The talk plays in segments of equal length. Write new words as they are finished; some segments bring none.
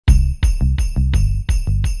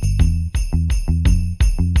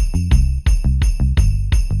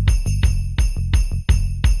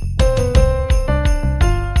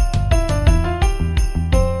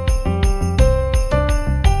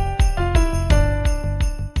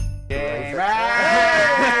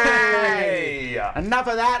Enough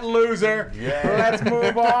of that, loser. Yeah. Let's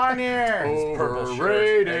move on here.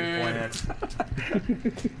 Overrated.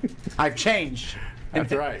 I've changed.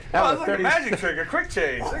 That's right. That was It's like a magic trick, a quick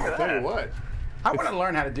change. Look at Tell you that. what. I want to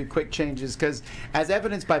learn how to do quick changes because, as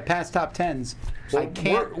evidenced by past top 10s, I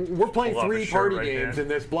can't. We're playing Pull off 3 his shirt party right games there. in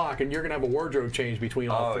this block, and you're gonna have a wardrobe change between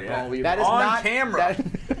all these. That is On not camera.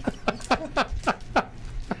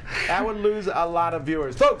 That would lose a lot of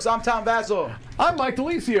viewers. Folks, I'm Tom Vassell. I'm Mike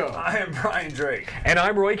DeLisio. I am Bryan Drake. And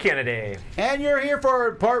I'm Roy Kennedy. And you're here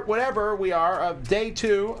for part whatever we are of day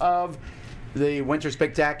 2 of the Winter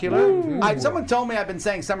Spectacular. Someone told me I've been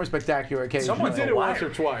saying Summer Spectacular occasionally. Someone Did it once or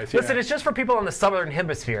twice. Listen, yeah. it's just for people in the southern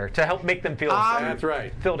hemisphere to help make them feel That's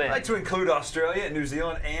right. filled in. I'd like to include Australia, New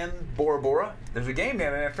Zealand, and Bora Bora. There's a game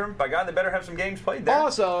named after them. By God, they better have some games played there.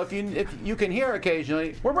 Also, if you can hear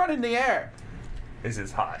occasionally, we're running the air. This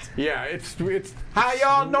is hot. Yeah, it's. How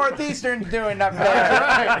y'all Northeasterns doing up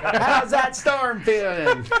there? How's that storm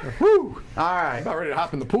feeling? Woo! All right. About ready to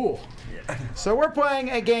hop in the pool. So we're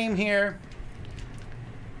playing a game here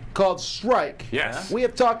called Strike. Yes. We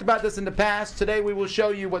have talked about this in the past. Today we will show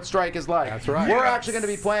you what Strike is like. That's right. We're Yes. actually going to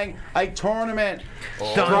be playing a tournament.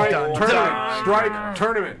 Strike dun, tournament. dun. Strike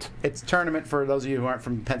tournament. It's tournament for those of you who aren't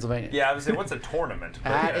from Pennsylvania. Yeah, I was saying, what's a tournament?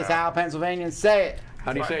 That is how Pennsylvanians say it.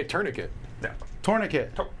 How do you say tourniquet? No.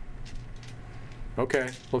 Tourniquet. Okay,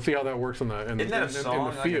 we'll see how that works in the Isn't that a song, the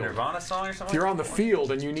like a field. Nirvana song or something? If you're on the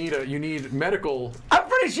field and you need medical. I'm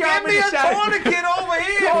pretty sure Give I'm me in a the shot. tourniquet over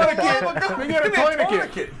here! We get a Give me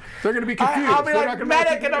tourniquet. They're going to be confused. I'll be They're like not gonna know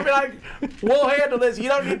medic, and I'll be like, we'll handle this. You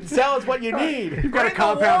don't need to tell us what you need. You've got a Bring the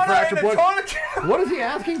compound water fracture. and a Blood. tourniquet. What is he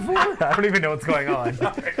asking for? I don't even know what's going on.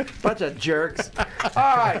 Bunch of jerks.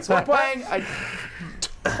 All right, so we're playing a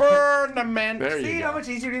tournament There See you how go. much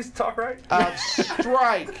easier it is to talk right? of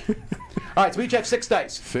Strike. All right, so we each have 6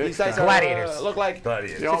 dice. These dice are, Gladiators. look like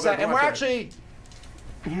Gladiators. Yeah, 6 dice. And we're that's actually,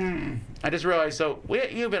 I just realized, so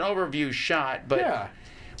you have an overview shot, but Yeah.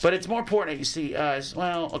 but it's more important that you see us.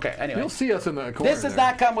 Well, okay, anyway. You'll see us in the corner. This does there.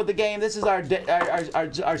 not come with the game. This is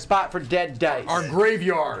our spot for dead dice. Our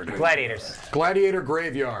graveyard. Gladiators. Gladiator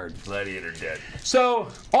graveyard. Gladiator dead. So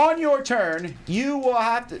on your turn, you will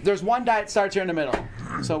have to. There's one die that starts here in the middle.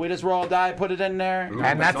 So we just roll a die, put it in there.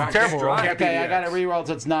 And that's a terrible roll. Can't be Okay, I the got to X. re-roll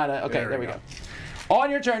so it's not a. Okay, there we go. On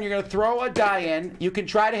your turn, you're going to throw a die in. You can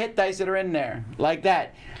try to hit dice that are in there, like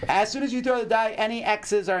that. As soon as you throw the die, any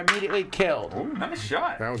X's are immediately killed. Ooh, nice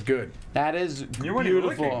shot. That was good. That is You weren't even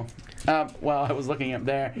beautiful. Well, I was looking up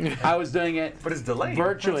there. I was doing it But it's delayed.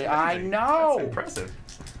 virtually. That's I amazing. know. That's impressive.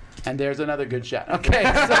 And there's another good shot. Okay.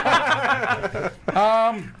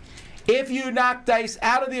 So, if you knock dice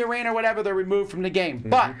out of the arena or whatever, they're removed from the game.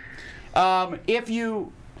 But if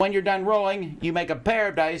you, when you're done rolling, you make a pair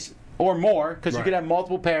of dice or more, because you Right. could have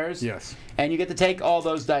multiple pairs. Yes. And you get to take all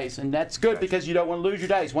those dice. And that's good because you don't want to lose your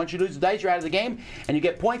dice. Once you lose the dice, you're out of the game. And you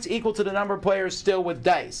get points equal to the number of players still with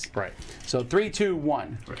dice. Right. So 3, 2,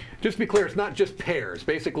 1. Just to be clear, it's not just pairs.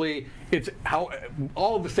 Basically, it's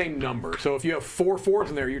all of the same number. So if you have 4 4s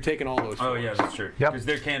in there, you're taking all those. Oh, 4s. yeah, that's true. Yep. Because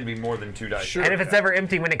there can be more than 2 dice. Sure. And if it's ever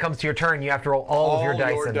empty when it comes to your turn, you have to roll all of your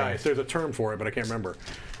dice in there. There's a term for it, but I can't remember.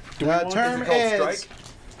 The term Is it called is. strike?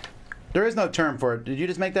 There is no term for it. Did you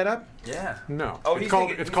just make that up? Yeah. No. Oh, it's he's called.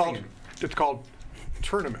 thinking- It's he's called. thinking. It's called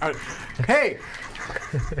tournament. Hey,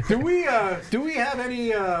 do we have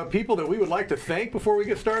any people that we would like to thank before we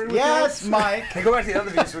get started with Yes, this? Mike. Hey, go back to the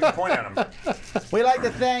other view so we can point at them. We'd like to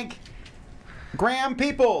thank Graham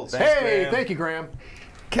Peoples, Thanks, Hey, Graham. thank you, Graham.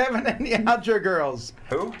 Kevin and the Alger Girls.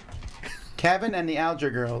 Who? Kevin and the Alger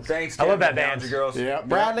Girls. Thanks, I love Kevin, that band. Alger Girls. Yeah,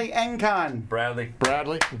 Bradley Encon. Bradley.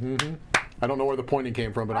 Bradley. I don't know where the pointing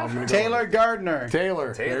came from, but I'm going to go. Taylor Gardner.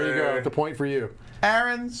 Taylor. There you go. Taylor. It's a point for you.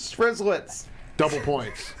 Aaron Strizlitz. Double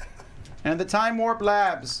points. And the Time Warp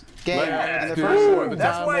Labs game. Let's And the do first, the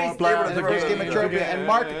That's time why he's warp lab able to and the first game of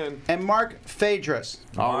Tropia. And Mark Phaedrus.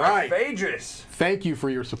 All Mark right. Phaedrus. Thank you for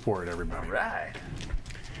your support, everybody. All right.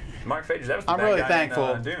 Mark Phaedrus, that was the I'm bad really guy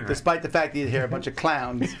thankful, in, Dune, right? despite the fact that you hear a bunch of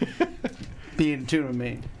clowns being in tune with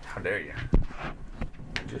me. How dare you?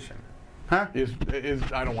 Magician. Huh? Is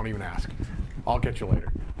I don't want to even ask. I'll get you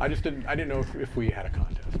later. I didn't know if we had a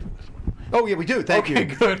contest for this one. Oh, yeah, we do. Thank Okay,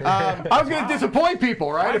 you. good. I was going to disappoint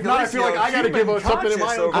people, right? If not, I feel like I got to give us something in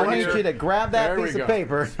my own I need career. you to grab that There we piece go. of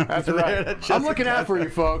paper. That's right. I'm looking out for you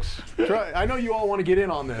folks. I know you all want to get in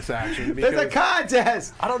on this action. There's a because-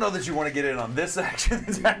 contest. I don't know that you want to get in on this action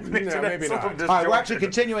that's happening No, today. maybe So not. I'm just All right, we're actually joking.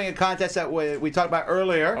 continuing a contest that we talked about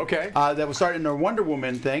earlier. Okay. That was starting in the Wonder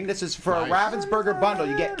Woman thing. This is for Nice. a Ravensburger bundle.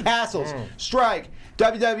 You get Castles, Strike,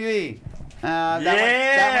 WWE.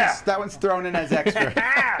 Yeah. That one's thrown in as extra.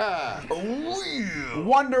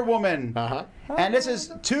 Wonder Woman. And this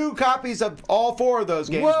is 2 copies of all 4 of those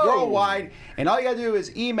games worldwide. And all you got to do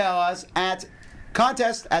is email us at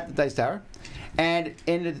contest@thedicetower. And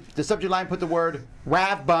in the subject line, put the word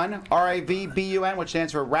RAVBUN, R-A-V-B-U-N, which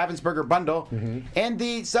stands for Ravensburger Bundle. In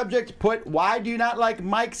the subject, put "Why do you not like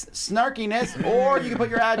Mike's snarkiness?" Or you can put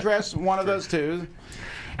your address, one of those 2.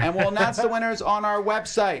 And we'll announce the winners on our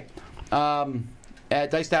website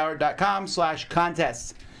at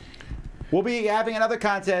dicetower.com/contests. We'll be having another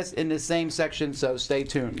contest in the same section, so stay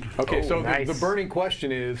tuned. Okay, so nice. the burning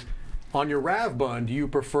question is, on your Rav Bun, do you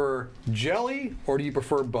prefer jelly or do you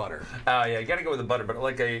prefer butter? Yeah, you got to go with the butter, but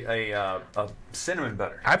like a cinnamon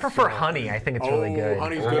butter. I prefer honey. I think it's really good.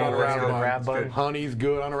 Honey's good on a That's Rav good. Bun. Rav Bun. Honey's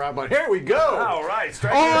good on a Rav Bun. Here we go. All right,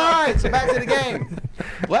 strike All it up. right, so back to the game.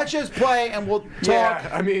 Let's just play, and we'll talk. Yeah,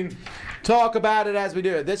 I mean, Talk about it as we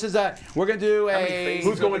do it. This is we're gonna do a.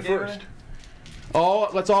 who's going first?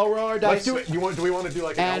 Let's all roll our dice. Let's do it. Do we want to do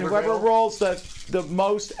like an And elder whoever battle? rolls the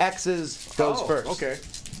most X's goes first. Okay.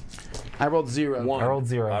 I rolled 0. One. I rolled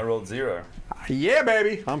 0. I rolled 0. Yeah,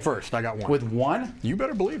 baby. I'm first. I got 1. With 1? You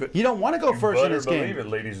better believe it. You don't want to go first in Better this believe game. it,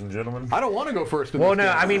 ladies and gentlemen. I don't want to go first in Well, this no,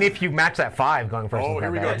 game. I mean, if you match that 5 going first. Oh, is here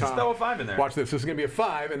not we go, bad. Just Tom. throw a 5 in there. Watch this. This is going to be a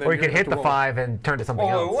 5, and then Or you you're could hit gonna the have to roll. 5 and turn to something Oh,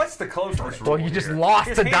 else. what's the closest Well, rule you just here? lost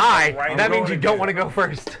His a hands die. are right That on means the you don't want to again. go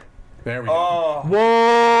first. There we go. Oh,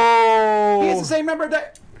 Whoa! He has the same number of dice.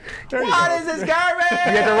 There you What go. is this garbage? You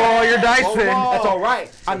have to roll all your dice in. That's all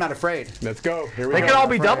right. I'm not afraid. Let's go. Here we They go. could all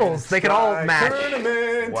be doubles. They could all Strike match.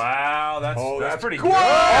 Tournament. wow, that's pretty good.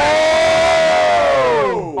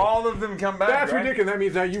 Oh! All of them come back. That's right? ridiculous. That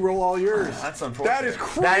means now you roll all yours. That's unfortunate. That is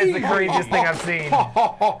crazy. That is the craziest thing I've seen. That's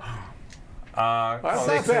I'll not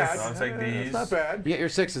take bad. this. I'll take these. That's not bad. You get your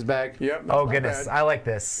 6s back. Yep. Oh, not goodness. bad. I like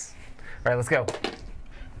this. All right, let's go.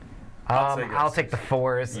 I'll take the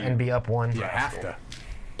 4s and be up 1. You have to.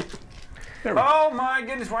 There we go. Oh my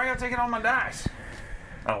goodness, why are you taking all my dice?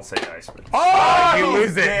 I don't say dice, but Oh! You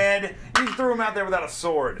lose it. dead. You threw him out there without a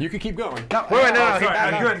sword. You can keep going. No, Wait, no,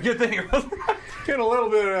 Sorry, no. good thing. Get a little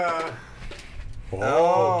bit.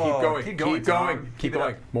 Oh, keep going. keep going, Keep going. Tom. Keep Keep it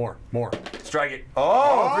going. up. More. Strike it.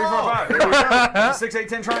 Oh, 3, 4, 5. There we go. 6, 8,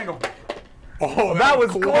 10 triangle. Oh, That was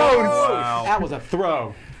close. Wow. That was a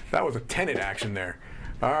throw. That was a tenant action there.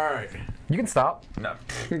 All right. You can stop. No.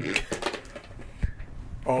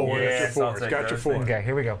 Oh, Yes, that's your I'll 4. take Got your those 4. things. Okay,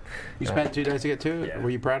 here we go. You spent 2 dice to get 2? Yeah.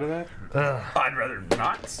 Were you proud of that? I'd rather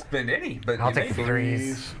not spend any, but I'll you take the may.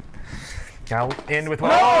 3s. I'll end with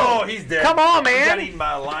one. Oh, he's dead. Come on, man. He got eaten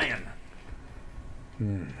by a lion.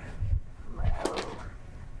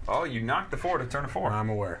 Oh, you knocked the 4 to turn a 4. I'm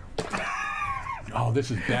aware. Oh,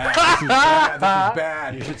 this is bad. This is bad. This is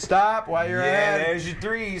bad. You should stop while you're Yeah, ahead. there's your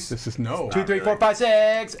 3s. This is no. 2, 3, 4, 5,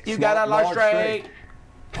 6. You got a lot large straight.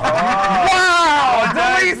 Wow!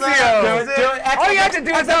 Delicio! Do it. All you have to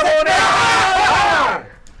do is double down!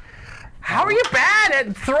 How are you bad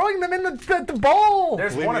at throwing them in the bowl?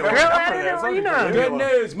 There's Leave one me of every alone. number there. It's Arena. only Good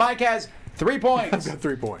news. Mike has 3 points. Got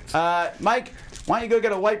 3 points. Mike, why don't you go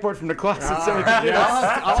get a whiteboard from the closet so we can do Yeah,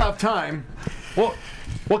 this? I'll have time.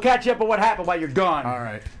 We'll catch you up on what happened while you're gone. All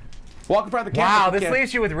right. Walk in front of the camera. Wow, if you this can.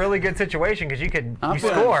 leaves you with really good situation because you I'm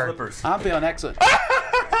feeling score. Flippers. I'm feeling excellent.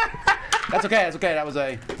 That's okay. That's okay. That was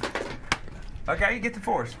a. Okay, you get the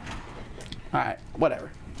 4s. All right. Whatever.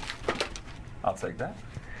 I'll take that.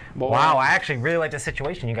 Boy. Wow, I actually really like the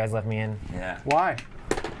situation you guys left me in. Yeah. Why?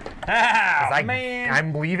 Ah, man.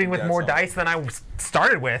 I'm leaving with got more some. dice than I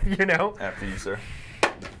started with, you know? After you, sir.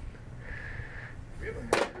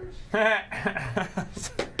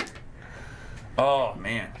 Oh,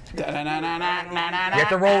 man. You have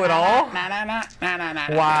to roll it all?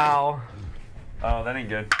 Wow. Oh, that ain't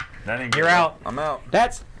good. That ain't good. You're out. I'm out.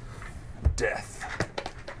 That's. Death.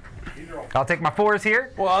 I'll take my 4s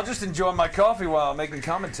here. Well, I'll just enjoy my coffee while making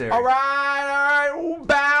commentary. All right.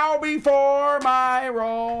 Bow before my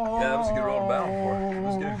roll. Yeah, that was a good roll to bow for. That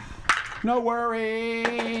was good. No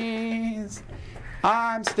worries.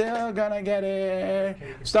 I'm still gonna get it.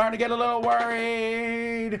 Starting to get a little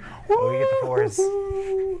worried. Oh, you get the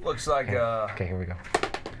 4s. Looks like, Okay, here we go.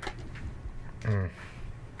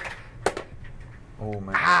 oh,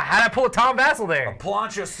 man. Ah, how'd I pull a Tom Vassell there?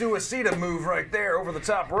 Plancha Suicida move right there over the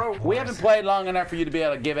top rope. We haven't played long enough for you to be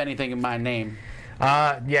able to give anything in my name.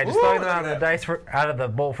 Yeah, just Ooh, throwing them look out at of the that. out of the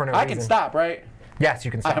bowl for no I reason. can stop, right? Yes,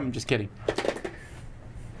 you can stop. I'm just kidding.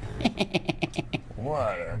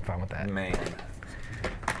 What I'm fine with that. a man.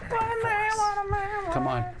 Come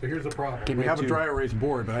on. So here's the problem. Give We me have a 2. dry erase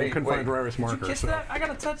board, but I couldn't find a dry erase Did marker. you kiss So. that? I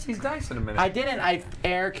gotta touch these dice in a minute. I didn't. I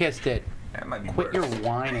air kissed it. That might be Quit worse. your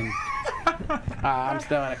whining. I'm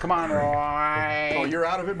still in it. Come on, Roy. Oh, you're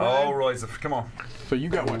out of it, Bryan? Oh, Roy's come on. So you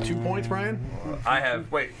got what, 2 points, Bryan? I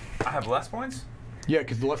have less points? Yeah,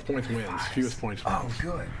 because the less points wins. Fewest points wins. Oh,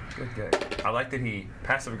 good. Good. I like that he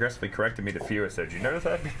passive aggressively corrected me to fewest. Did you notice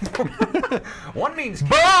that? One means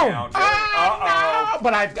Boom! Uh-oh.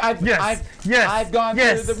 But I've gone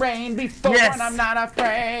through the rain before, and I'm not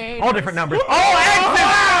afraid. All different numbers. Oh,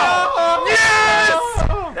 exit!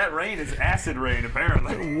 Yes! That rain is acid rain,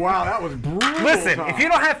 apparently. Wow, that was brutal. Listen, Tom. if you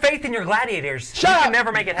don't have faith in your gladiators, you up. can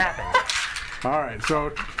never make it happen. All right,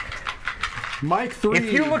 so Mike 3.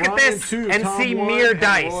 If you look at Bryan this 2, and Tom see 1, mere and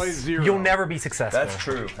dice, Roy 0. you'll never be successful. That's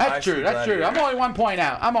true. That's true. I'm only 1 point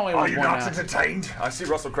out. I'm only Oh, one you're point not out. entertained. I see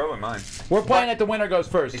Russell Crowe in mine. We're playing at the winner goes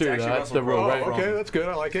first, It's too. actually Though. That's Russell the rule, Crowe. right? Oh, okay, that's good.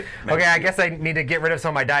 I like it. Okay, I guess I need to get rid of some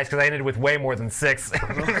of my dice because I ended with way more than 6. No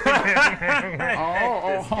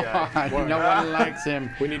one likes him.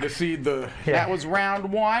 We need to seed the That was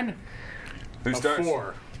round 1. Who starts?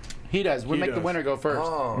 4. He does. We He make the does. winner go first.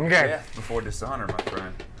 Oh, Okay. death before dishonor, my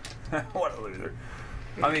friend. What a loser.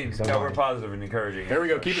 I mean, So no, long. we're positive and encouraging. There we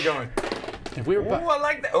go. Keep it going. If we were, Ooh, I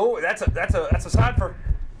like that. Oh, that's a side for.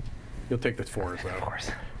 You'll take the 4s, though. Of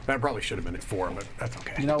course. That probably should have been at 4, but that's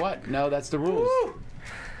okay. you know what? No, that's the rules.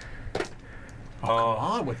 Come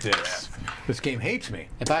on with this. This game hates me.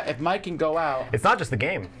 If Mike can go out, It's not just the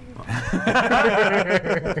game.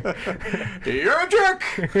 You're a jerk.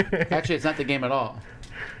 actually, it's not the game at all.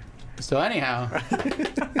 So anyhow,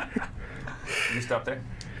 You stop there.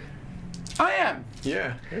 I am.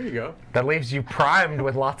 Yeah, there you go. That leaves you primed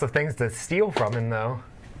with lots of things to steal from him, though.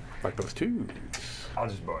 Like those 2s. I'll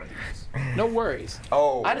just borrow these. No worries.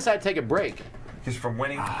 Oh, I decided to take a break. just from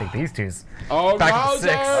winning. I think these twos. Oh, Back to no,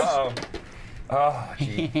 6. Uh-oh. Oh,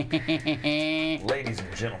 gee. Ladies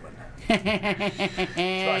and gentlemen. So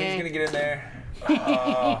he's gonna get in there.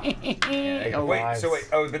 Oh, Wait, so wait.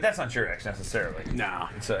 Oh, but that's not your X necessarily. No,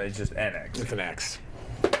 It's just an X. it's an X.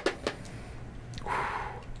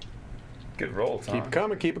 Good roll, Tom. Keep it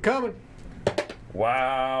coming. Keep it coming.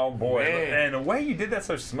 Wow, boy. Man. And the way you did that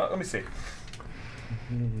so smooth. Let me see.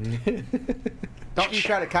 Don't you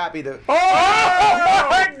try to copy the. Oh,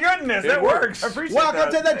 my goodness, that works. I appreciate Welcome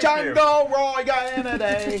that. to the Thank you. jungle, Roy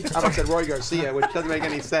today. I almost said Roy Garcia, which doesn't make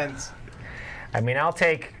any sense. I mean, I'll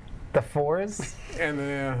take the 4s. And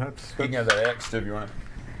that's You can have that X too if you want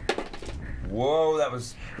it. Whoa, that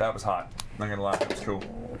was hot. Not gonna lie, that was cool.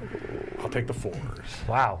 I'll take the 4s.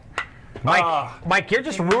 Wow. Mike, you're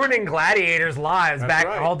just ruining gladiators' lives back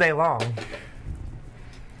right. all day long.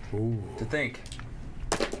 Ooh. To think,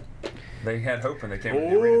 they had hope when they came to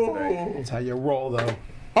the arena today. That's how you roll, though.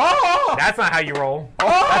 Oh! That's not how you roll.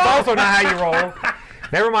 That's also not how you roll.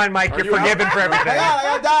 Never mind, Mike. You're you forgiven out? for everything. I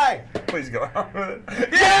gotta die. Please go on with it.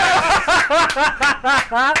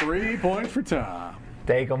 Yeah! 3 points for Tom.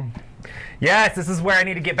 Take them. Yes, this is where I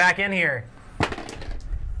need to get back in here.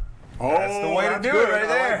 Oh, That's the way to that's do it good. right I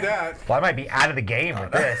there. like that. Well, I might be out of the game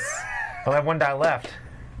with this. I'll have 1 die left.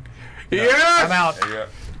 Yes! I'm out. There you go.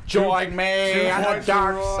 Join me 2 on the points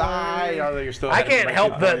dark for Roy. side. Oh, you're still. I ahead of me can't by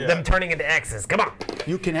help 2 points. them turning into X's. Come on.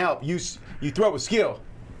 You can help. You throw with skill.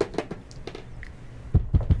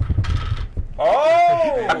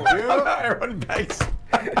 Oh! Everyone backs.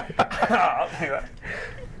 I'll take that.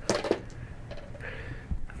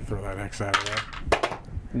 Throw that X out of there.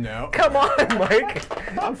 No. Come on, Mike.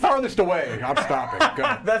 I'm farthest away. I'm stopping.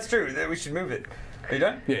 Go. That's true. We should move it. Are you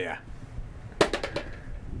done? Yeah.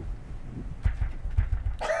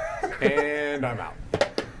 And I'm out.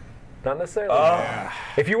 Not necessarily. Yeah.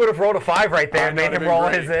 If you would have rolled a 5 right there and made him roll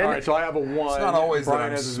his in. All right, so I have a 1. It's not always that Bryan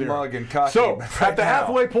I'm has a 0. smug and cocky. So, but at right the now-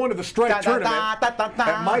 halfway point of the strength Da, da, tournament, da, da, da,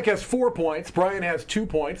 da. Mike has 4 points, Bryan has 2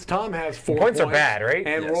 points, Tom has 4 Points are bad, right?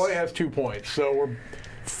 And Yes. Roy has 2 points. So we're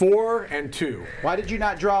 4 and 2. Why did you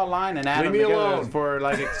not draw a line and add Leave them me together alone. for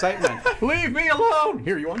like excitement? Leave me alone.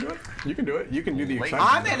 Here, you want to do it? You can do it. You can do the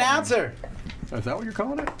excitement. I'm the announcer. Is that what you're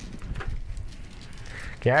calling it?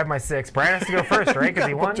 Okay, I have my 6. Bryan has to go first, right? Because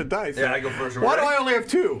he A won. bunch of dice. Yeah, I go first. Why do I only have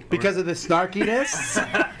 2? Because of the snarkiness.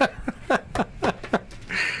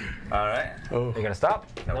 All right. You gonna stop?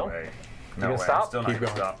 No way. No gonna way. stop? I'm still not Keep gonna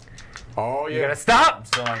going. stop. Oh, You yeah. gonna stop?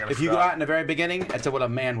 Still not gonna If stop. you go out in the very beginning, that's what a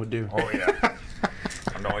man would do. Oh yeah.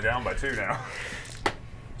 I'm only down by 2 now.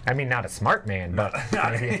 I mean, not a smart man, but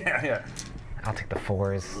yeah. I'll take the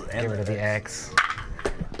 4s. Get rid of the X.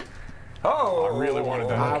 Oh. I really wanted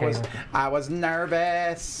that. Okay. I was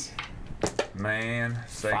nervous. Man,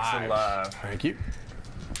 sakes 5. alive. Thank you.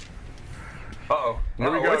 Uh-oh.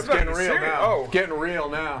 Here we go. It's about to getting get real serious. now. Oh. Getting real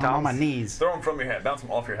now. I'm on my knees. Throw them from your hat. Bounce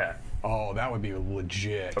them off your hat. Oh, that would be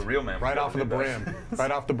legit. A real man. Right off of the brim.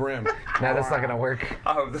 Right off the brim. No, that's not gonna work.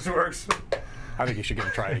 I hope this works. I think you should get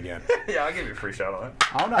to try it again. Yeah, I'll give you a free shot on it.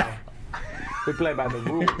 Oh no. We play by the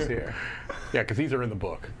rules here. Yeah, because these are in the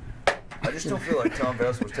book. I just don't feel like Tom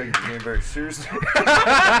Vessel was taking the game very seriously.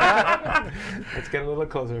 Let's get a little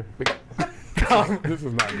closer. This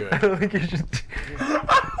is not good. I don't think you should.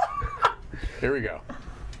 Here we go.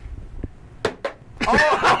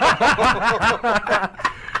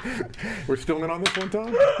 We're still in on this one,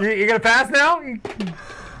 Tom? You're gonna pass now?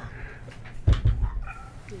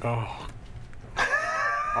 Oh.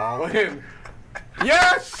 All in.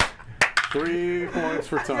 Yes! 3 points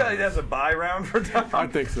for I feel like Tom. that's a bye round for Tom. I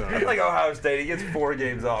think so. It's like Ohio State. He gets 4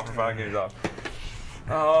 games off or 5 games off.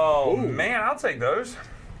 Oh, Ooh. man, I'll take those.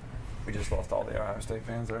 We just lost all the Ohio State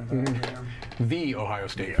fans there. The Ohio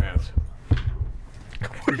State fans.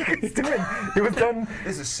 What are you guys doing? He was done.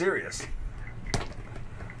 This is serious.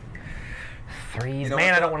 Threes. You know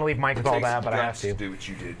Man, what, I don't want to leave Mike with all that, but I have to. do what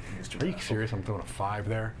you did, Mr. Are you serious? I'm throwing a 5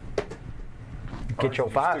 there. Get your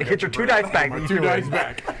 5. Get your 2 dice back. My You 2 do dice it.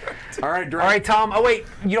 back. All right, Dre. All right, Tom. Oh wait,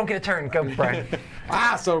 you don't get a turn. Go, Bryan.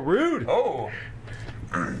 Ah, so rude. Oh.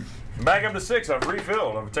 Back up to 6. I've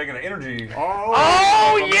refilled. I've taken an energy.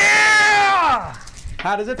 Oh yeah!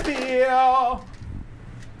 How does it feel?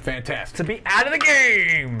 Fantastic. To be out of the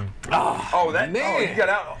game. Oh, that. Man. Oh, you got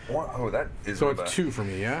out. Oh, that is. So real it's bad. 2 for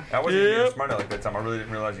me, yeah? I wasn't even smart like that time. I really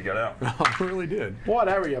didn't realize you got out. I really did.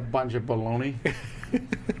 Whatever, you bunch of baloney.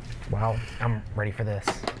 Wow, I'm ready for this.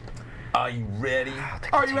 Are you ready?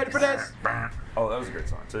 Are you ready for this? Oh, that was a great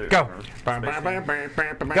song too. Go. Go.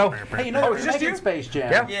 Hey, you know Oh, we're it's just making you? Space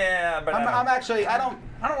Jam. Yeah. Yeah, but I'm actually, I don't.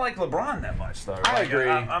 I don't like LeBron that much though. I Like, agree.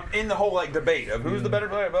 I'm in the whole like debate of who's the better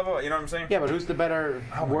player. Blah, blah, blah, you know what I'm saying? Yeah, but who's the better,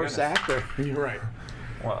 Oh, my worse goodness. actor? You're right.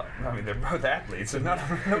 Well, I mean they're both athletes, and nobody's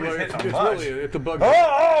Well, hitting it's them much. really, it's a bug.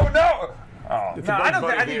 Oh no! Oh It's no, a I don't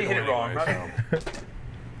Bugs think I Bunny think you hit it vehicle wrong. anyway,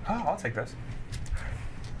 Oh, I'll take this.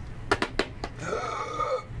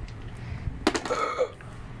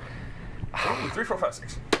 Oh, 3, 4, 5,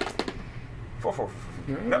 6. 4, 4.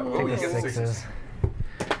 No, oh, you Take the got 6s. sixes.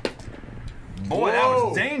 Boy, that Whoa.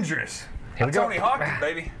 was dangerous. Here we go. Tony Hawk,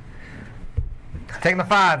 baby. Taking the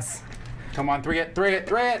 5s. Come on, 3 it.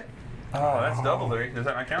 Oh, that's double 3. Does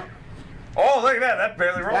that not count? Oh, look at that. That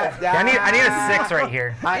barely rolled. Yeah, I need a 6 right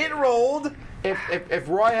here. It rolled. If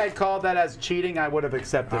Roy had called that as cheating, I would have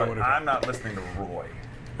accepted it. I'm not listening to Roy.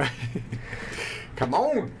 Come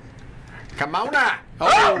on. Come on now.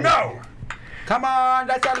 Oh, no! Come on,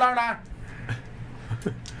 that's a learner.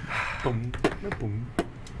 Boom, boom.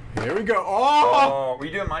 There we go. Oh! Oh, were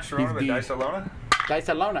you doing my Sharona with deep. Dice-A-Lona?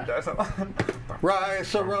 Dice-A-Lona. Rise,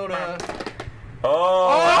 Sorona.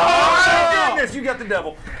 Oh, goodness, you got the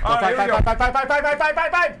devil. All right, here we go.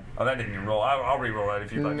 Five. Oh, that didn't even roll. I'll re-roll that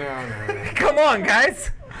if you'd like. No. Come on, guys.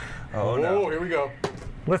 Oh, Oh, no. here we go.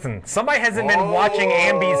 Listen, somebody hasn't been watching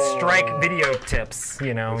Ambi's strike video tips.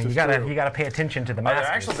 You know, This you is gotta true. pay attention to the Are there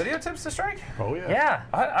masters. actual video tips to strike? Oh, yeah. Yeah,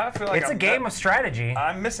 I feel like it's a game of strategy.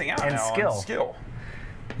 I'm missing out and now skill. on skill.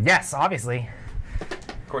 Yes, obviously.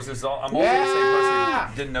 Of course, this is all. I'm also the same person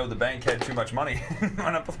who didn't know the bank had too much money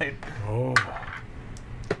when I played. Oh.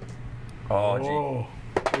 Oh, gee.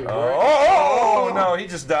 Oh. Oh, no, he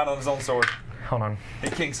just died on his own sword. Hold on. He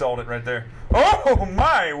king sold it right there. Oh,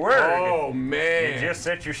 my word. Oh, You man. just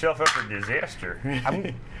set yourself up for disaster.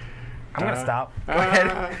 I'm gonna stop. Go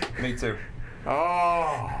ahead. Me too.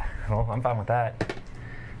 Oh. Well, I'm fine with that.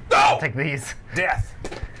 No! I'll take these. Death.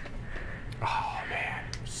 Oh, man.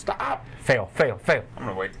 Stop. Fail. I'm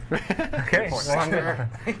gonna wait. Okay. Well, I'm gonna.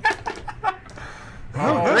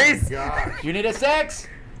 Oh, Reese. gosh. You need a 6.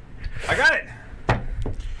 I got it.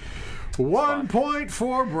 1 point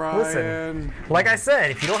for Bryan. Listen, like I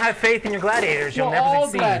said, if you don't have faith in your gladiators, you'll never all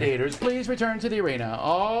succeed. gladiators, please return to the arena.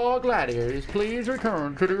 All gladiators, please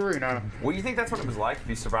return to the arena. Well, you think that's what it was like if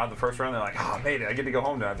you survived the first round? They're like, oh, I made it. I get to go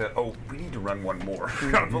home now. I thought, oh, we need to run one more.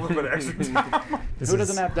 Got a little bit of extra time. Who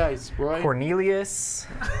doesn't have dice, Roy? Cornelius,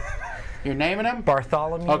 You're naming them?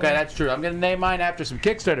 Bartholomew. Okay, that's true. I'm gonna name mine after some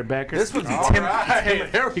Kickstarter backers. This would be All right.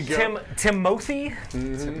 There we go. Timothy.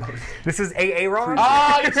 This is Aaron.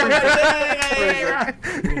 Oh, you're so good.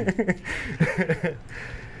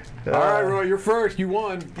 All right, Roy, you're first. You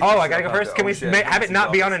won. Oh, I gotta go first. Can we Oh, shit. have it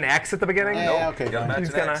not be on an X at the beginning? Yeah, okay. You gotta match He's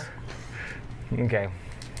an gonna. X. Okay.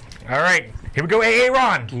 All right. Here we go.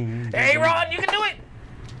 Aaron. Aaron, you can do it.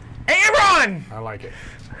 Aaron. I like it.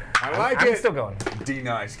 I like I'm it. still going. D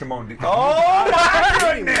nice. Come on, D. Oh, my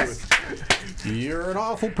goodness. You're an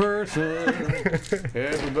awful person.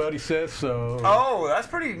 Everybody says so. Oh, that's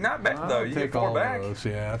pretty not bad, though. I'll You take get 4 all back. those.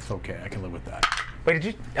 Yeah, that's okay. I can live with that. Wait, did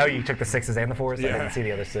you? Oh, you took the 6s and the 4s? I Yeah. didn't see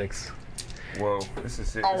the other 6. Whoa, this is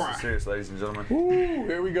serious, ladies and gentlemen. Ooh,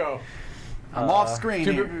 here we go. I'm off screen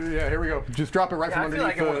here. Yeah, here we go. Just drop it right from I feel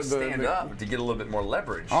underneath like I want to the stand up to get a little bit more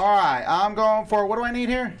leverage. All right, I'm going for, what do I need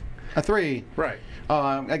here? A 3. Right.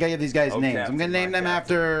 I gotta give these guys names. I'm gonna name them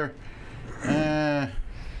after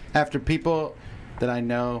people that I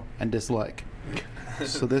know and dislike.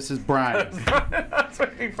 So this is Bryan.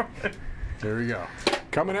 There we go.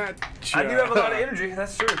 Coming at you. I do have a lot of energy.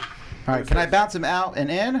 That's true. All right, can I bounce him out and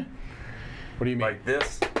in? What do you mean? Like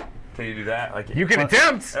this? Can you do that? Like You can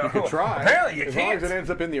attempt. You can try. Apparently you as can't. long as it ends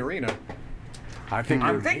up in the arena. I think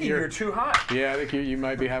I'm thinking you're too hot. Yeah, I think you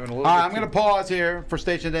might be having a little. All right, bit I'm gonna too- pause here for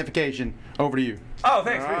station identification. Over to you. Oh,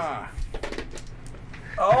 thanks. Ah.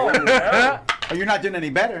 Oh, no. Oh, you're not doing any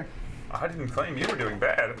better. I didn't claim you were doing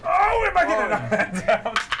bad. Oh, am I getting that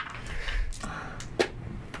down?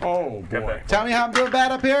 Oh Got boy. that. Tell me how I'm doing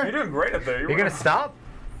bad up You're here. doing great up there. You're gonna stop?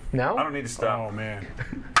 No. I don't need to stop. Oh man.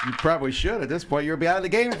 You probably should at this point. You'll be out of the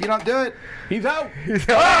game if you don't do it. He's out. Oh,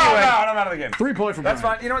 no, I'm out of the game. 3 points for That's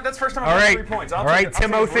Bryan. fine. You know what? That's the first time All I've got right. 3 points. All right, I'll take a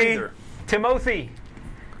Timothy. breather. Timothy.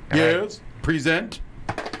 Yes. Present.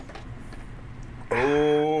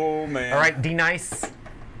 Oh, man. All right, D nice.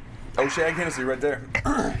 Oh, Shag Hennessy right there.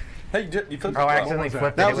 Hey, you flipped Oh, I it. accidentally was that?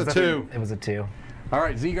 flipped That it. was a 2. It was a 2. All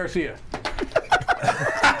right, Z Garcia.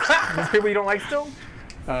 Those people you don't like still?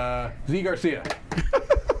 Z Garcia.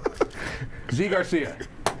 Z Garcia.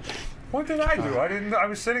 What did I do? I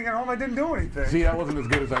was sitting at home. I didn't do anything. Z, that wasn't as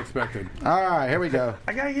good as I expected. All right, here we go.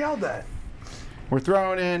 I got yelled at. We're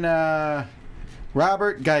throwing in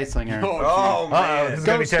Robert Geislinger. Oh, man. This is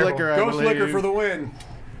gonna be Ghost terrible. Slicker, I Ghost believe. Slicker for the win.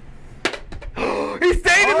 He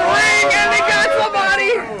stayed in the ring and they got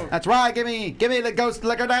somebody. That's right. Give me the Ghost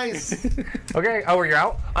Slicker dice. Okay. Oh, you're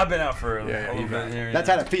out. I've been out for a Yeah, little he's bit out. here. That's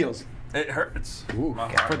how it feels. It hurts. Ooh. My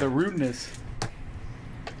heart. For the rudeness.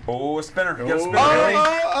 Oh, a spinner. You got a Oh. spinner.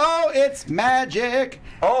 Oh, it's magic.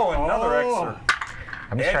 Oh, another Oh.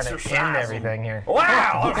 I'm just trying to Exercise end 'em. everything here.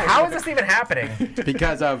 Wow. How is this even happening?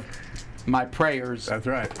 Because of my prayers. That's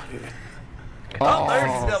right. Oh,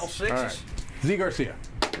 there's the double sixes. All right. Z Garcia.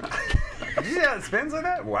 Did you see how it spins like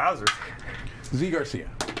that? Wowzers. Z Garcia.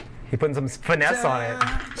 He putting some finesse on it.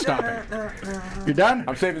 Stop it. You're done?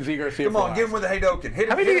 I'm saving Z Garcia. Come for on, last. give him with a Hadoken. Hit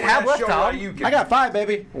How him. many do you have left, Tom? I got 5,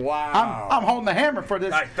 baby. Wow. I'm holding the hammer for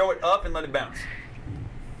this. All right, throw it up and let it bounce.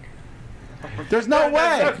 There's no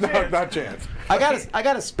way. No, not chance. I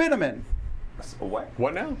gotta spin them in. A what?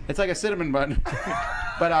 What now? It's like a cinnamon bun,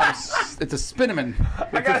 but it's a spinnamin.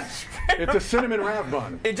 I got It's a cinnamon wrap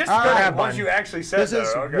bun. it. Just All right. started once you actually said This that.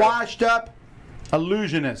 is Okay. washed up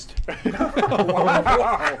illusionist.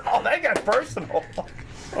 Oh, that got personal.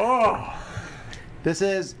 Oh. This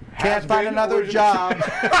is Has can't find been another illusionist. job.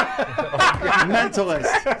 Mentalist.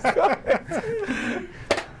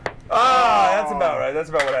 Ah, that's about right. That's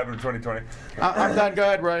about what happened in 2020. I'm done. Go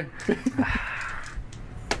ahead, Roy.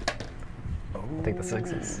 I think the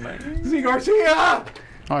 6s. Z Garcia.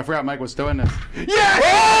 Oh, I forgot Mike was still in this. Yes.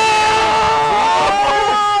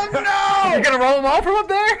 Oh no! You're gonna roll them all from up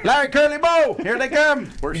there? Larry Curly Bow, here they come.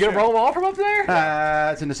 Where's You gonna Shaq? roll them all from up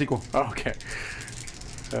there? It's in the sequel. Okay.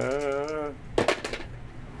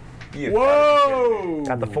 You Whoa.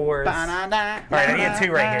 Got the 4s. All Ba-na-na, right, I need a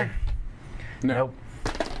 2 right here. No. Nope.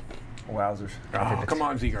 Wowzers. Oh, come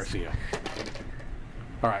on, Z Garcia.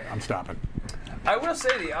 All right, I'm stopping. I will say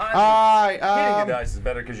the odds All of hitting right. the dice is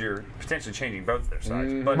better because you're potentially changing both their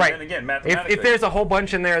sides. But Right. then again, mathematically, If there's a whole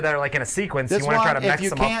bunch in there that are like in a sequence, This you want to try one, to if mix you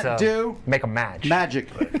them can't up to do- make a match. Magic.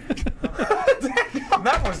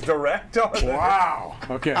 that was direct. Wow.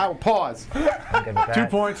 Okay. I will pause. I'm good with that. 2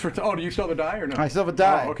 points for. Oh, do you still have a die or no? I still have a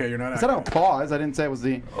die. Oh, okay, you're not I said I don't pause. I didn't say it was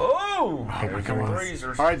the. Oh, come on.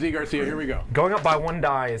 Razors. All right, Z Garcia, here we go. Going up by 1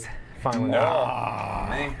 die is fine with that. Oh,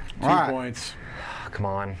 man. 2 All right. points. Come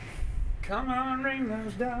on. Come on, ring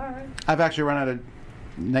those dice. I've actually run out of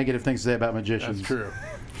negative things to say about magicians. That's true.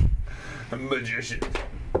 Magician.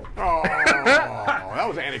 Oh, that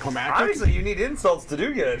was anticlimactic. Obviously, you need insults to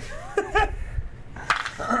do good.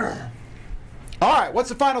 All right, what's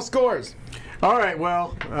the final scores? All right,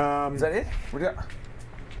 well, Is that it? That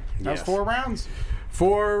was yes. 4 rounds.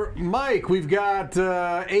 For Mike, we've got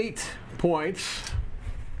 8 points.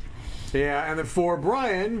 Yeah, and then for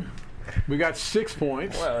Bryan, we got 6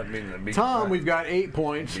 points. Well, I mean, Tom, we've got 8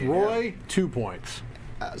 points. Roy, 2 points.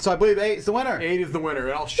 So I believe 8 is the winner. 8 is the winner,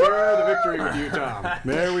 and I'll share the victory with you, Tom.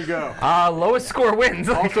 There we go. Lowest score wins.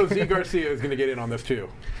 Also, Z Garcia is going to get in on this too.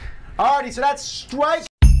 Alrighty, so that's strike